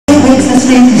makes us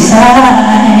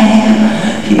inside.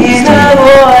 Hear the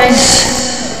voice.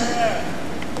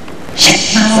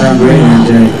 Shake my Sound great,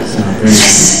 Jay. Sound great.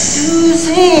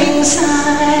 Seducing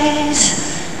sighs.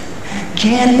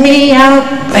 Get me out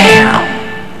there.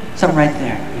 Something right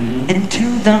there.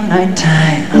 Into the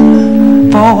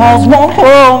nighttime. For walls won't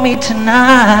hold me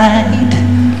tonight.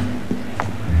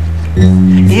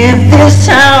 If this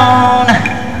town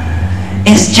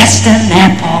is just an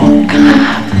apple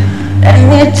cart, let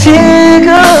me take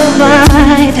a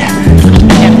bite.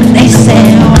 And they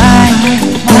say, why?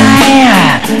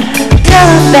 Tell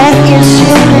them that it's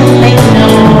human, they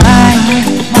know why?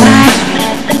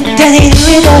 Does he do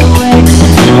it that way?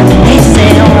 They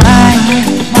say, why?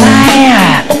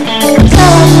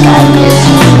 Tell them that it's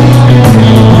human,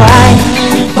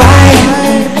 why?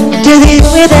 Does he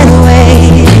do it that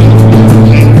way?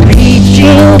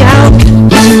 Reaching out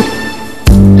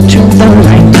to the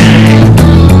right.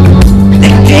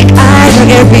 They take eyes look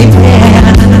everywhere.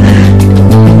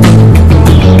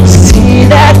 See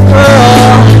that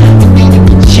girl,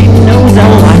 she knows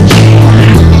I'm watching.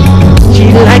 She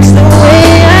likes the way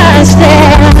I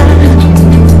stare.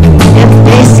 If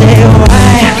they say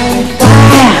why,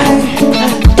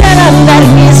 tell them that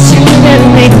it's human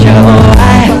nature.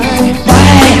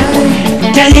 Why,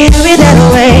 does he do it that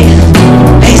way?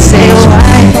 They say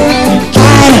why,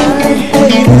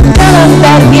 tell them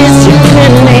that it's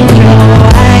human nature.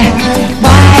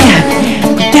 Why,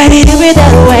 does he do it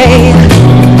that way?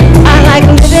 I like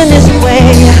living this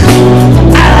way.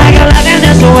 I like living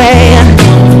this way.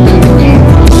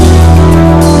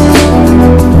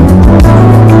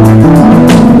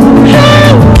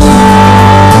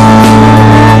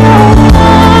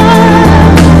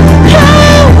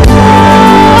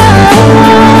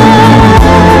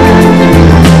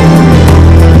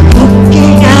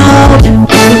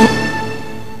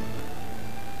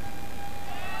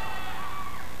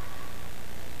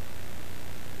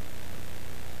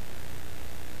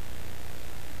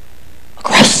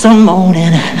 The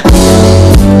morning,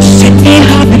 set me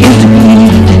heart begin to beat.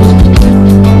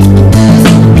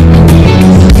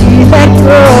 See that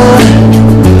girl,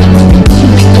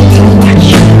 she's so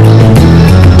much.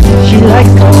 She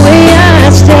likes the way I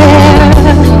stare.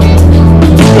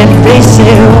 Then they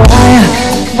say why?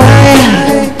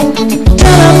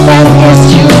 Tell them that it's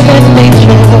human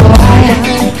nature.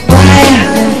 Why?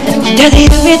 Does he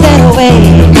do it that way?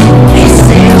 They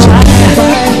say why?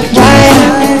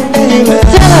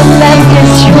 Tell them that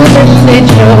it's human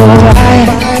nature.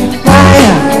 Why?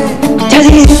 Does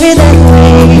he do it that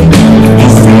way? They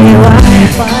say why?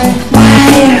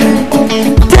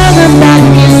 Tell them that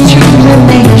it's human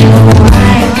nature.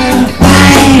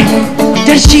 Why?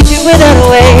 Does she do it that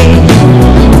way?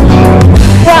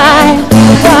 Why?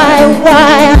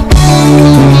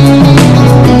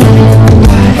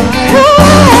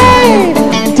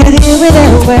 Does he do it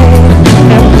that way?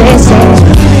 And they say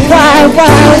why?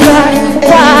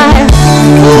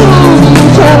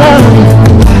 Tell them,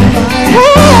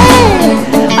 hey,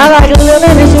 I like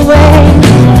living this way.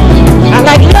 I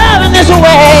like loving this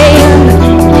way.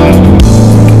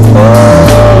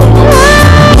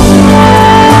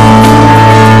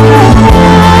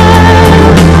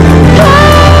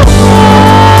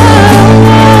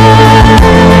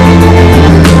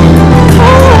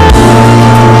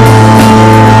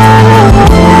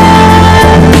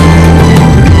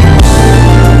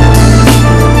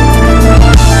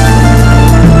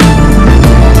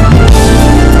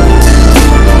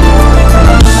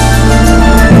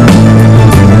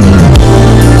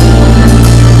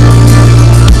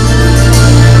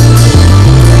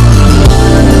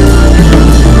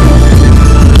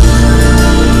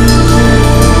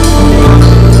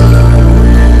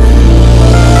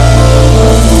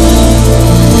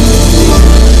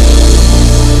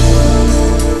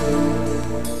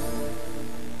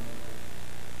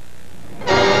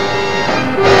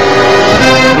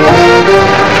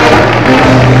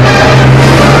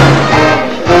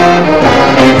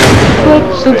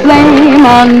 the blame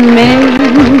on me,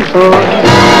 boy.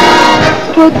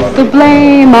 Put the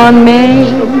blame on me.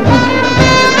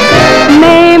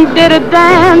 Mame did a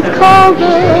dance called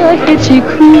the Hitchy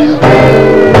Crew.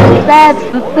 That's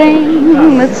the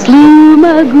thing that slew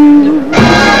my groove.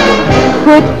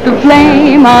 Put the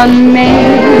blame on me,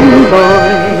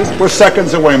 boys. We're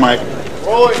seconds away, Mike.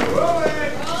 Roll it.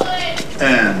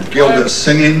 And Gilda's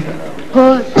singing.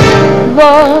 Put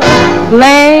the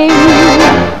blame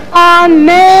on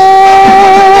me.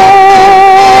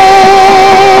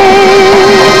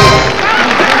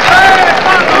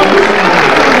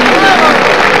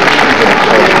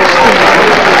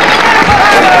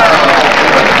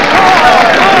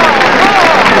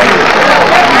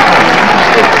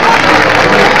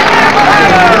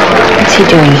 he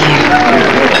doing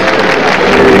here?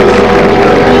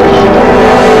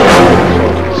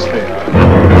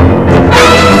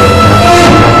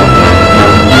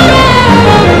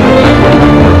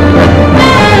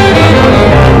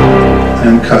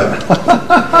 And cut.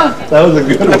 That was a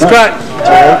good one. That's good.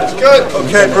 That's good.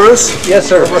 Okay, Bruce? Yes,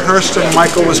 sir. Rehearsed and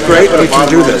Michael was great. We can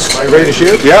do this. Are you ready to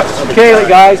shoot? Yep. Okay,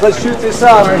 guys, let's shoot this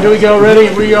up. All right, here we go.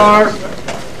 Ready? We are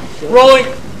rolling.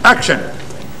 Action.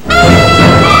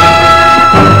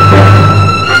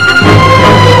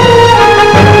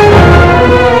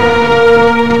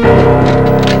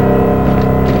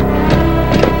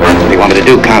 They want me to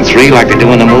do count 3 like they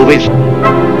do in the movies?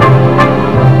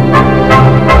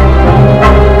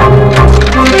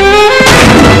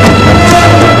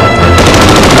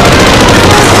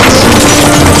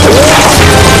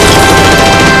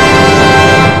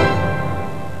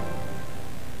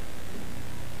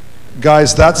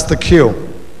 Guys, that's the cue.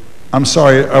 I'm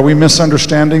sorry, are we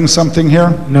misunderstanding something here?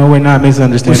 No, we're not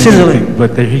misunderstanding We're sizzling. anything,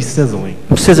 but he's sizzling.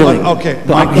 I'm sizzling. Okay,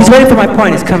 But Michael. he's waiting for my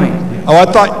point. It's coming. Oh, I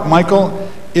thought, Michael,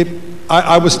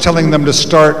 I was telling them to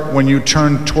start when you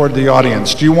turn toward the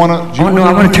audience. Do you want to? Oh, no,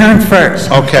 I want to turn first.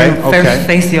 Okay, First, okay.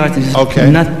 face the audience. Just Okay.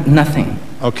 nothing.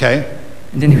 Okay.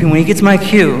 And then when he gets my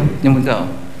cue, then we go.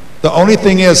 The only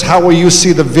thing is, how will you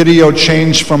see the video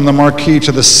change from the marquee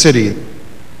to the city?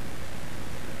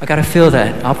 I got to feel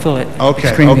that. I'll feel it. Okay, The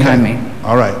screen okay. behind me.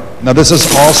 All right. Now this is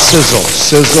all sizzle.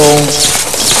 Sizzle,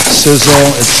 sizzle.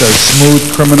 It says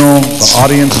smooth criminal. The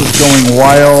audience is going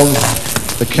wild.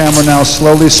 The camera now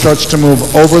slowly starts to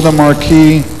move over the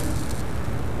marquee.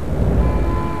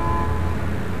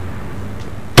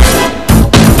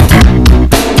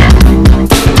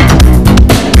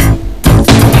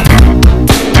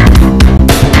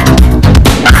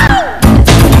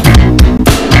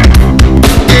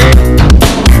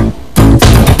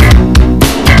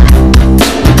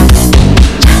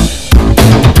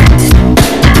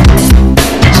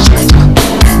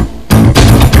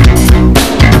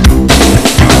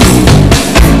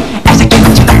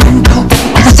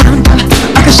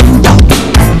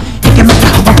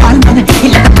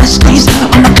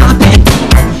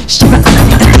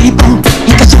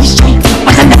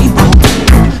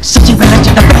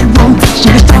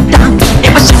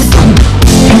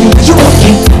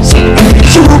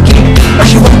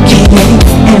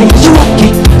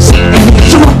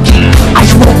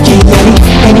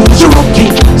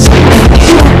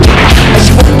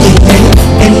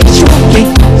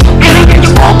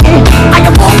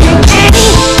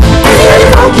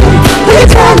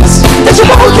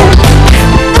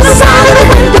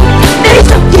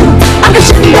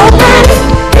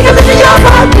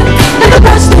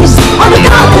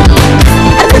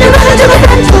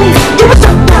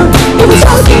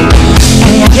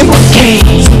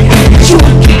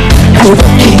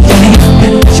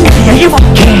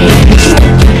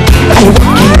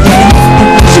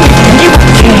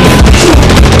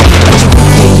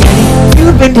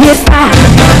 You've been hit by,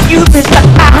 you've been the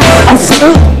eye of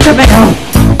smooth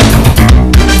criminal.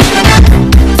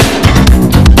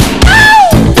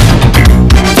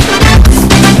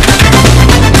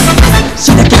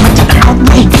 See the camera to the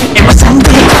outlay, it was Sunday,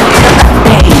 it was that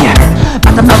day.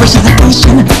 But the nourish of the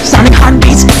nation, sounding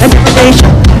heartbeats and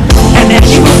information.